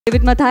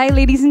David Mathai,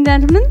 ladies and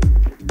gentlemen.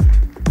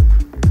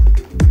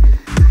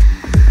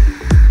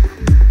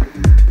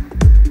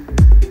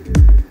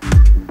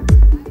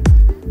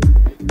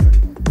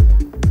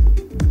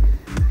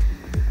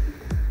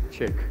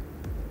 Check.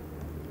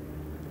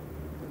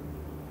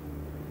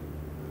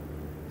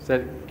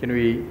 Sir, can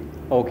we?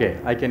 Okay,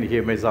 I can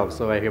hear myself,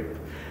 so I hope.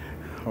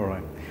 All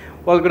right.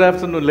 Well, good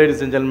afternoon,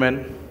 ladies and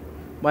gentlemen.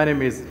 My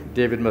name is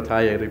David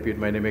Mathai. I repeat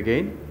my name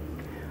again.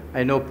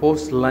 I know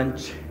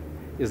post-lunch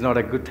is not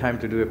a good time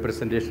to do a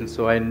presentation,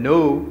 so I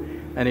know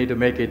I need to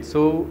make it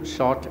so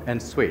short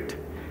and sweet,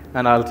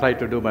 and I'll try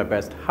to do my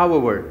best.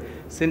 However,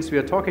 since we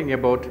are talking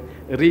about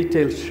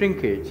retail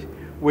shrinkage,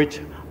 which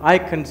I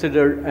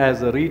consider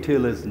as a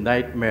retailer's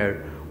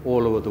nightmare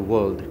all over the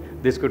world,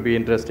 this could be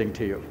interesting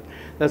to you.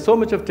 There's so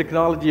much of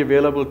technology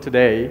available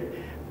today,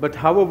 but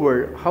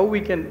however, how we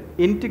can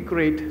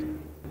integrate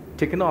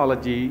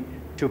technology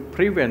to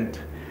prevent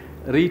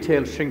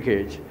retail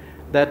shrinkage,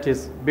 that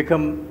has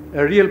become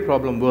a real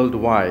problem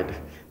worldwide.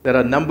 There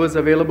are numbers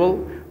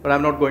available, but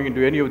I'm not going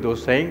into any of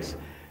those things.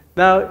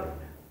 Now,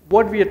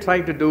 what we are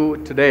trying to do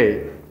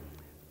today,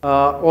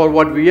 or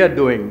what we are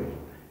doing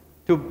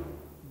to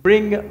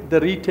bring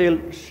the retail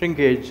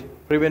shrinkage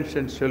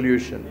prevention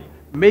solution,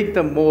 make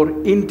them more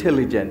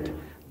intelligent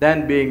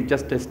than being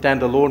just a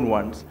standalone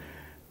ones.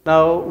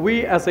 Now,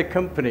 we as a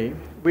company,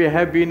 we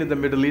have been in the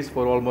Middle East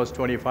for almost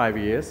 25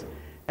 years,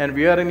 and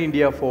we are in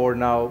India for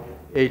now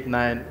 8,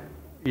 9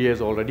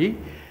 years already.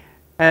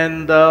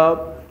 And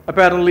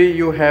apparently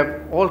you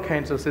have all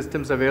kinds of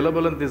systems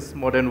available in this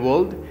modern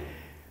world.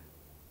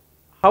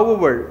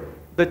 However,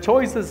 the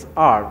choices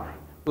are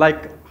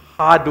like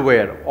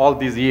hardware all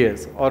these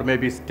years, or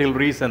maybe still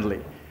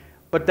recently.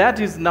 But that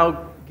is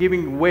now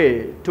giving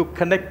way to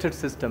connected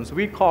systems.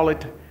 We call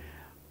it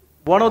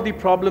one of the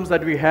problems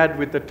that we had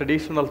with the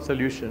traditional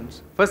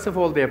solutions. First of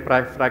all, they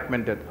are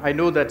fragmented. I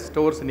know that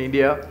stores in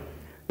India,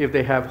 if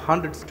they have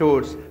 100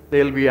 stores,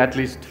 there'll be at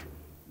least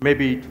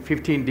maybe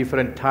 15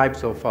 different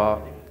types of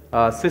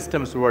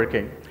systems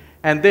working.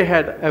 And they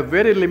had a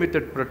very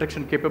limited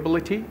protection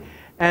capability.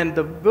 And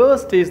the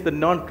worst is the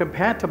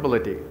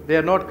non-compatibility. They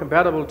are not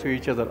compatible to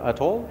each other at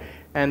all.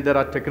 And there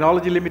are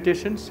technology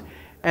limitations.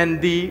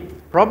 And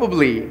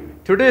probably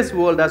today's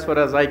world, as far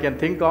as I can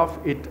think of,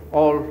 it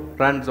all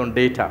runs on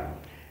data.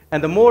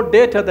 And the more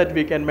data that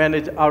we can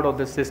manage out of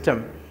the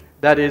system,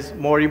 that is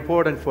more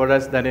important for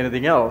us than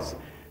anything else.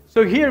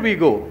 So here we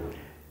go.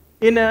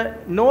 In a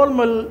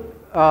normal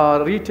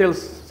retail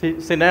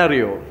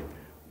scenario,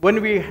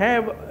 when we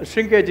have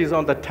shrinkages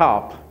on the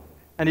top,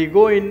 and you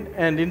go in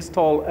and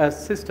install a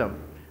system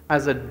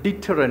as a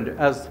deterrent,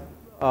 as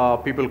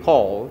people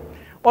call,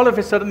 all of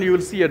a sudden you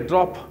will see a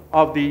drop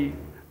of the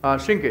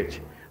shrinkage.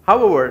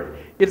 However,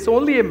 it's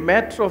only a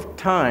matter of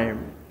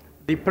time.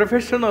 The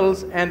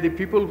professionals and the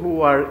people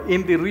who are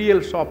in the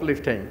real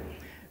shoplifting,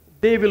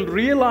 they will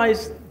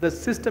realize the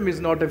system is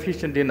not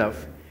efficient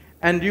enough,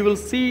 and you will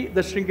see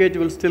the shrinkage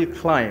will still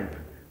climb.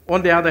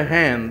 On the other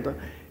hand,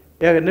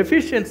 an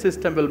efficient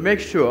system will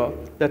make sure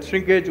that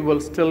shrinkage will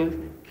still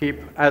keep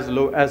as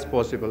low as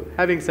possible.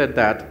 Having said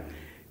that,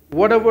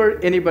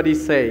 whatever anybody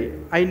say,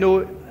 I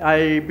know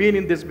I've been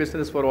in this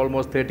business for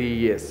almost 30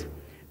 years.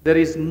 There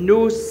is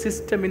no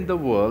system in the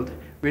world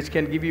which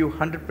can give you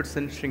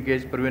 100%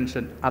 shrinkage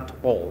prevention at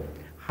all.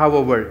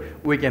 However,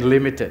 we can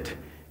limit it.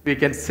 We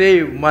can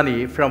save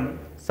money from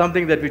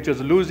something that which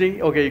was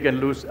losing. Okay, you can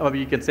lose, or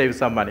you can save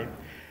some money.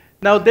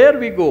 Now there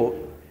we go.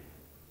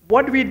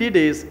 What we did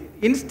is,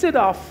 instead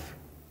of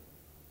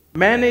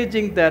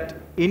managing that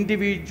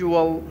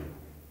individual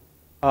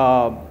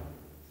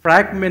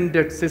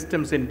fragmented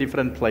systems in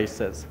different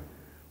places,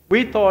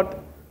 we thought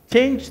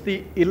change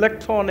the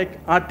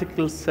electronic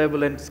article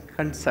surveillance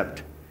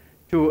concept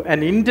to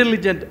an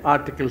intelligent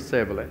article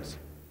surveillance.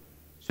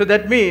 So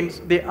that means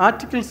the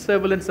article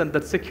surveillance and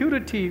the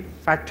security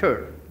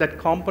factor, that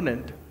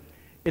component,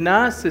 in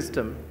our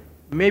system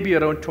may be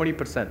around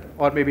 20%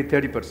 or maybe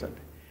 30%.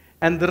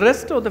 And the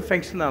rest of the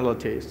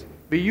functionalities,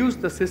 we use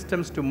the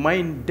systems to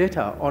mine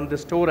data on the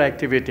store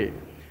activity.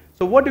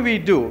 So what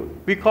do?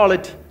 We call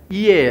it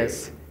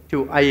EAS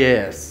to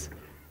IAS.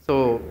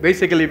 So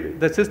basically,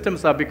 the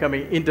systems are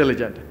becoming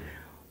intelligent.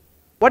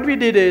 What we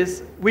did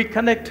is, we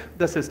connect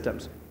the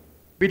systems.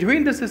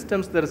 Between the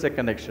systems, there is a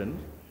connection.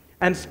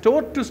 And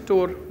store to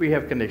store, we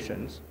have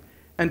connections.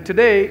 And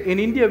today, in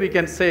India, we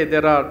can say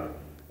there are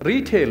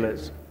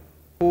retailers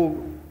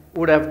who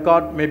would have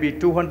got maybe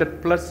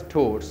 200 plus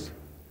stores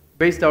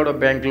based out of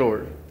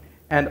Bangalore,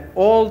 and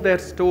all their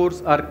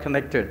stores are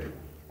connected,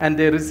 and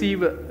they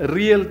receive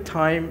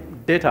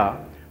real-time data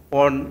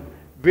on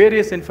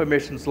various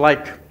informations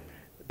like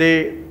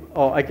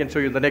I can show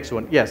you the next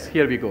one. Yes,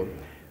 here we go.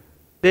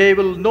 They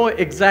will know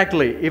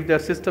exactly if their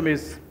system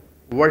is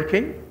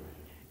working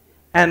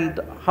and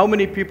how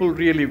many people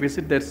really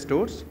visit their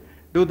stores.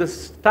 Do the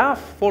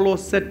staff follow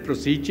set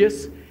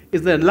procedures?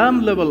 Is the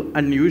alarm level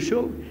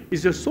unusual?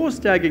 Is your source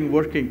tagging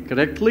working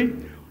correctly?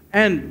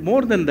 And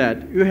more than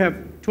that, you have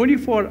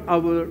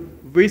 24-hour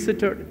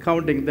visitor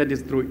counting that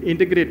is through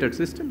integrated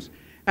systems.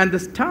 And the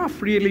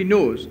staff really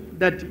knows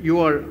that you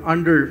are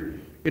under,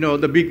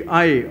 the big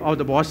eye of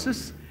the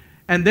bosses,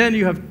 and then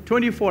you have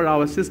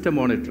 24-hour system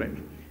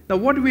monitoring. Now,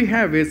 what we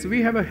have is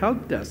we have a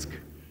help desk.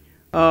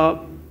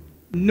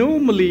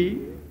 Normally,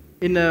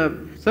 in a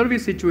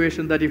service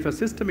situation, that if a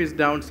system is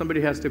down,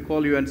 somebody has to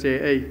call you and say,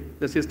 hey,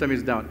 the system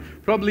is down.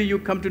 Probably you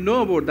come to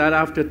know about that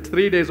after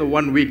 3 days or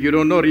 1 week. You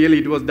don't know really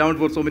it was down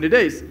for so many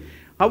days.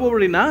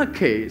 However, in our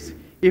case,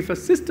 if a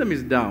system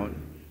is down,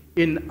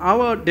 in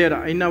our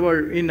data, in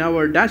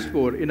our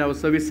dashboard, in our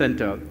service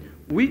center,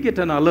 we get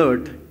an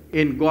alert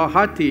in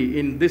Guwahati,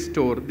 in this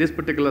store, this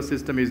particular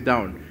system is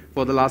down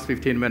for the last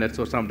 15 minutes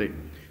or something.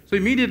 So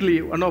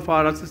immediately, one of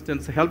our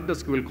assistants, help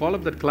desk, will call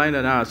up that client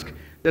and ask,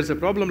 there's a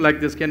problem like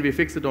this, can we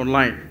fix it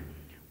online?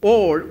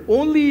 Or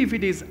only if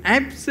it is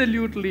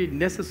absolutely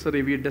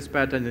necessary, we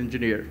dispatch an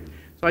engineer.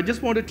 So I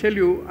just want to tell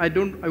you, I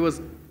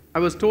was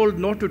told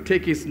not to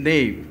take his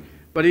name,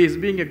 but he is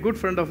being a good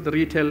friend of the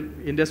retail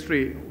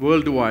industry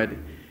worldwide.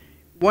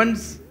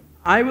 Once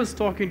I was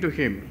talking to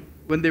him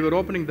when they were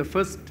opening the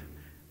first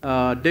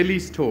Delhi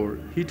store,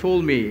 he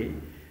told me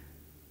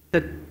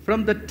that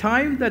from the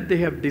time that they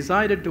have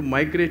decided to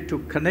migrate to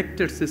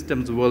connected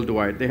systems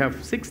worldwide, they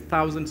have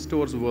 6,000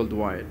 stores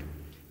worldwide,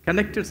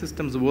 connected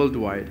systems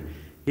worldwide,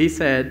 he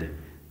said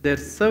their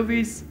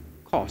service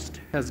cost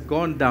has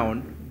gone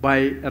down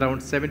by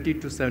around 70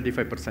 to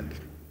 75%.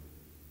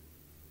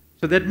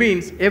 So that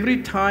means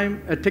every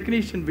time a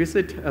technician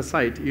visits a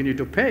site, you need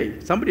to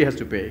pay. Somebody has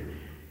to pay.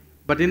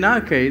 But in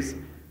our case,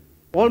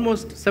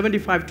 almost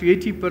 75 to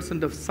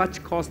 80% of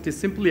such cost is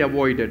simply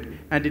avoided,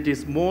 and it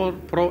is more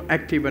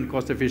proactive and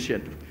cost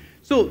efficient.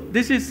 So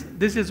this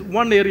is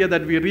one area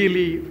that we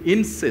really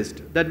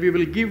insist that we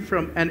will give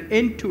from an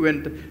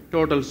end-to-end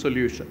total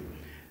solution.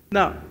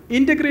 Now,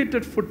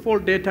 integrated footfall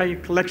data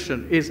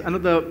collection is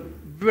another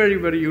very,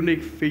 very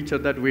unique feature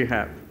that we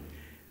have.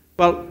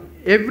 Well,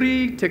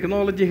 every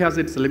technology has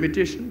its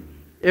limitation.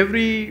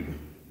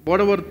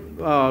 Whatever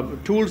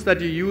tools that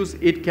you use,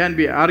 it can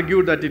be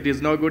argued that it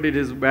is no good, it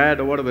is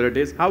bad, or whatever it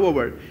is.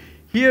 However,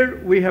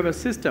 here we have a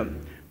system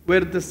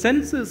where the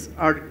sensors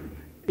are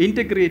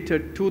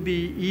integrated to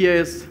the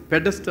EAS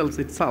pedestals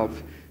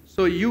itself.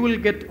 So you will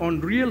get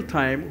on real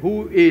time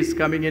who is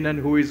coming in and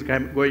who is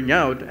going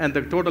out, and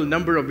the total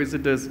number of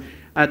visitors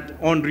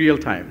on real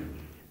time.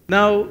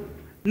 Now,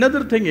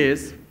 another thing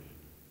is,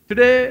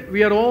 today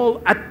we are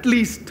all at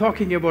least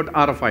talking about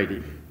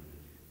RFID.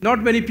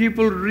 Not many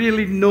people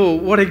really know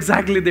what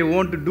exactly they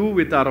want to do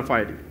with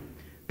RFID.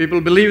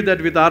 People believe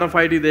that with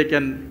RFID they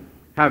can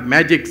have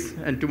magics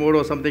and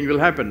tomorrow something will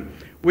happen.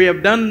 We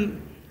have done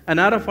an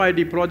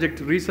RFID project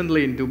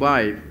recently in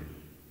Dubai,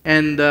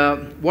 and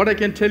what I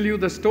can tell you,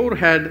 the store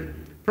had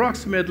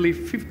approximately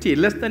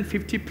less than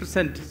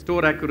 50%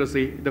 store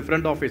accuracy, the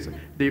front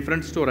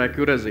store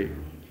accuracy.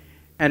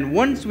 And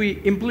once we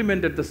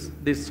implemented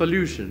this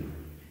solution,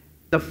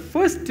 the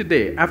first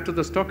day after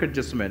the stock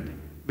adjustment,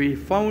 we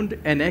found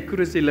an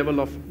accuracy level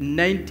of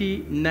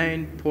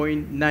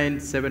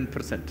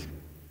 99.97%.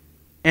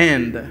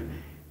 And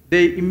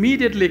they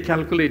immediately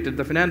calculated,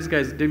 the finance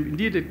guys,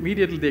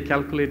 immediately they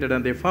calculated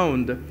and they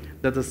found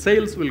that the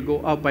sales will go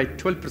up by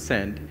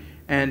 12%,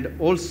 and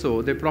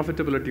also the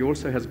profitability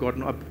also has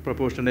gotten up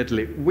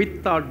proportionately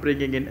without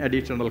bringing in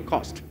additional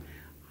cost.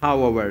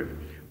 However,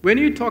 when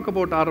you talk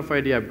about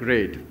RFID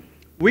upgrade,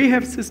 we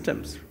have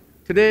systems.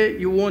 Today,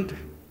 you want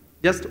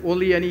just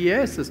only an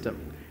EAS system.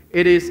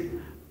 It is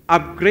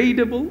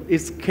upgradable,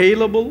 is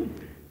scalable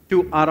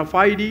to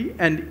RFID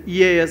and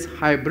EAS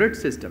hybrid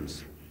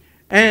systems.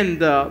 And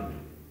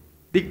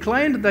the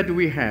client that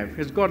we have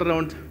has got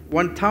around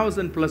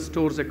 1,000 plus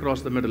stores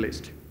across the Middle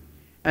East.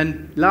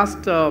 And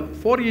last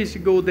 4 years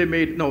ago, they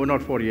made, no,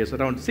 not 4 years,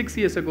 around 6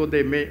 years ago,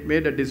 they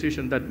made a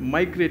decision that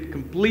migrate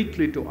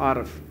completely to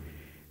RF.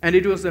 And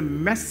it was a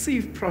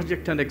massive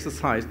project and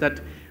exercise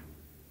that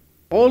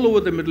all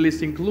over the Middle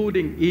East,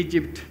 including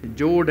Egypt,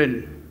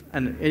 Jordan,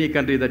 and any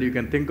country that you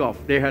can think of,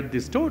 they had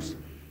these stores.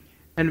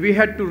 And we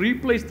had to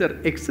replace their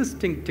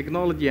existing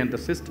technology and the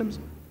systems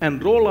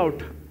and roll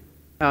out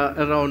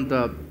around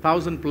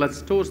 1,000 plus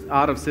stores,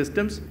 RF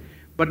systems.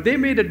 But they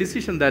made a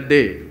decision that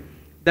day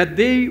that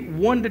they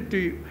wanted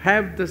to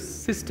have the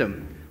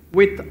system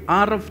with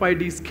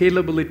RFID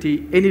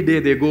scalability any day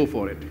they go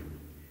for it.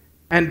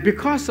 And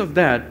because of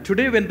that,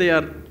 today when they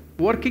are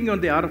working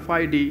on the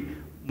RFID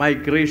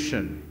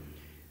migration,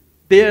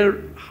 their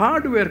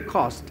hardware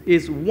cost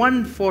is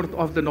 1/4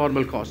 of the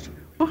normal cost.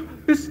 Oh,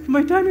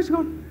 my time is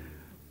gone.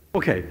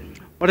 Okay,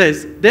 what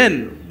is?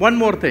 Then, one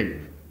more thing.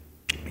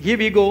 Here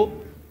we go,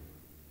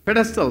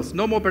 pedestals,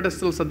 no more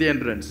pedestals at the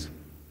entrance.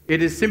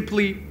 It is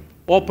simply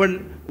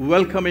open,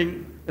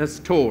 welcoming a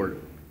store.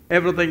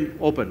 Everything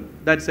open.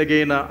 That's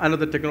again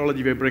another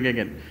technology we're bringing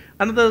in.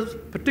 Another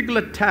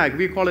particular tag,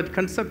 we call it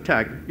concept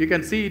tag. You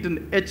can see it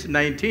in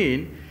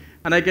H19,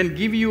 and I can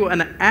give you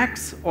an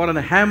axe or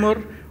a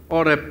hammer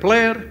or a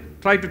player,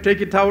 try to take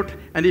it out,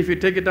 and if you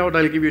take it out,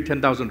 I'll give you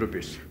 10,000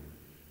 rupees.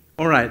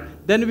 All right,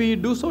 then we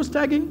do source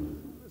tagging.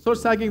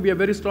 Source tagging, we are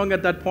very strong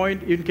at that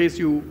point in case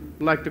you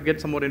like to get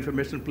some more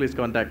information, please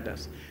contact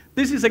us.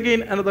 This is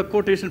again another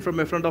quotation from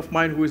a friend of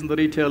mine who is in the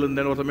retail in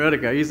North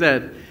America. He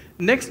said,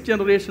 next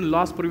generation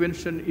loss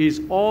prevention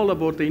is all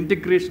about the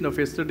integration of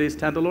yesterday's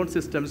standalone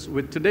systems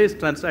with today's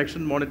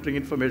transaction monitoring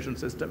information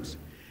systems.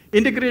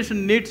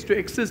 Integration needs to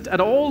exist at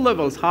all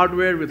levels,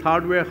 hardware with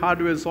hardware,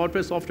 hardware with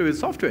software, software with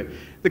software.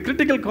 The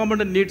critical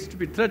component needs to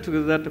be thread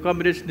together. That the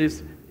combination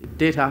is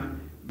data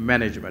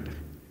management.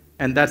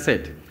 And that's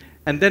it.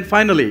 And then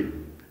finally,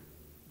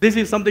 this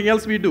is something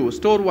else we do,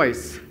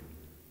 store-wise.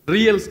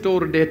 Real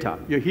store data,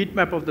 your heat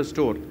map of the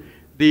store,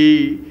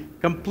 the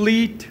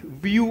complete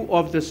view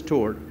of the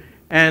store,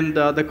 and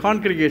the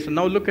congregation.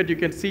 Now look at, you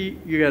can see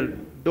your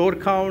door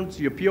counts,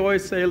 your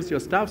POS sales,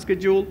 your staff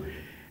schedule,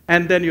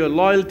 and then your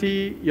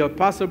loyalty, your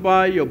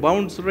passerby, your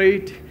bounce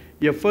rate,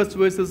 your first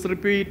versus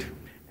repeat,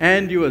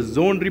 and your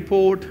zone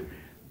report.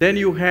 Then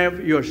you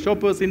have your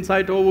shoppers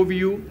insight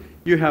overview,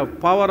 you have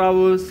power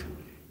hours,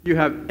 you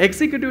have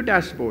executive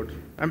dashboard.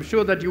 I'm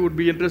sure that you would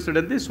be interested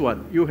in this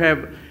one. You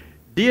have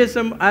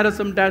DSM,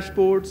 RSM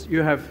dashboards,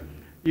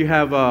 you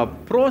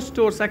have Pro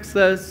Store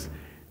Success,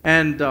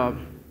 and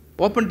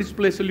Open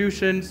Display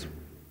Solutions,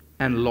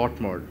 and a lot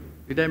more.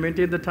 Did I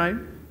maintain the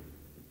time?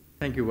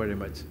 Thank you very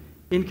much.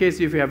 In case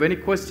if you have any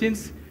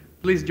questions,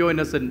 please join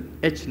us in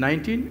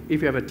H19.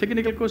 If you have a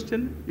technical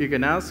question, you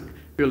can ask.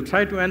 We'll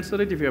try to answer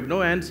it. If you have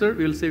no answer,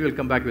 we'll say we'll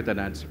come back with an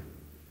answer.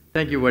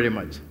 Thank you very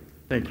much.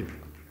 Thank you.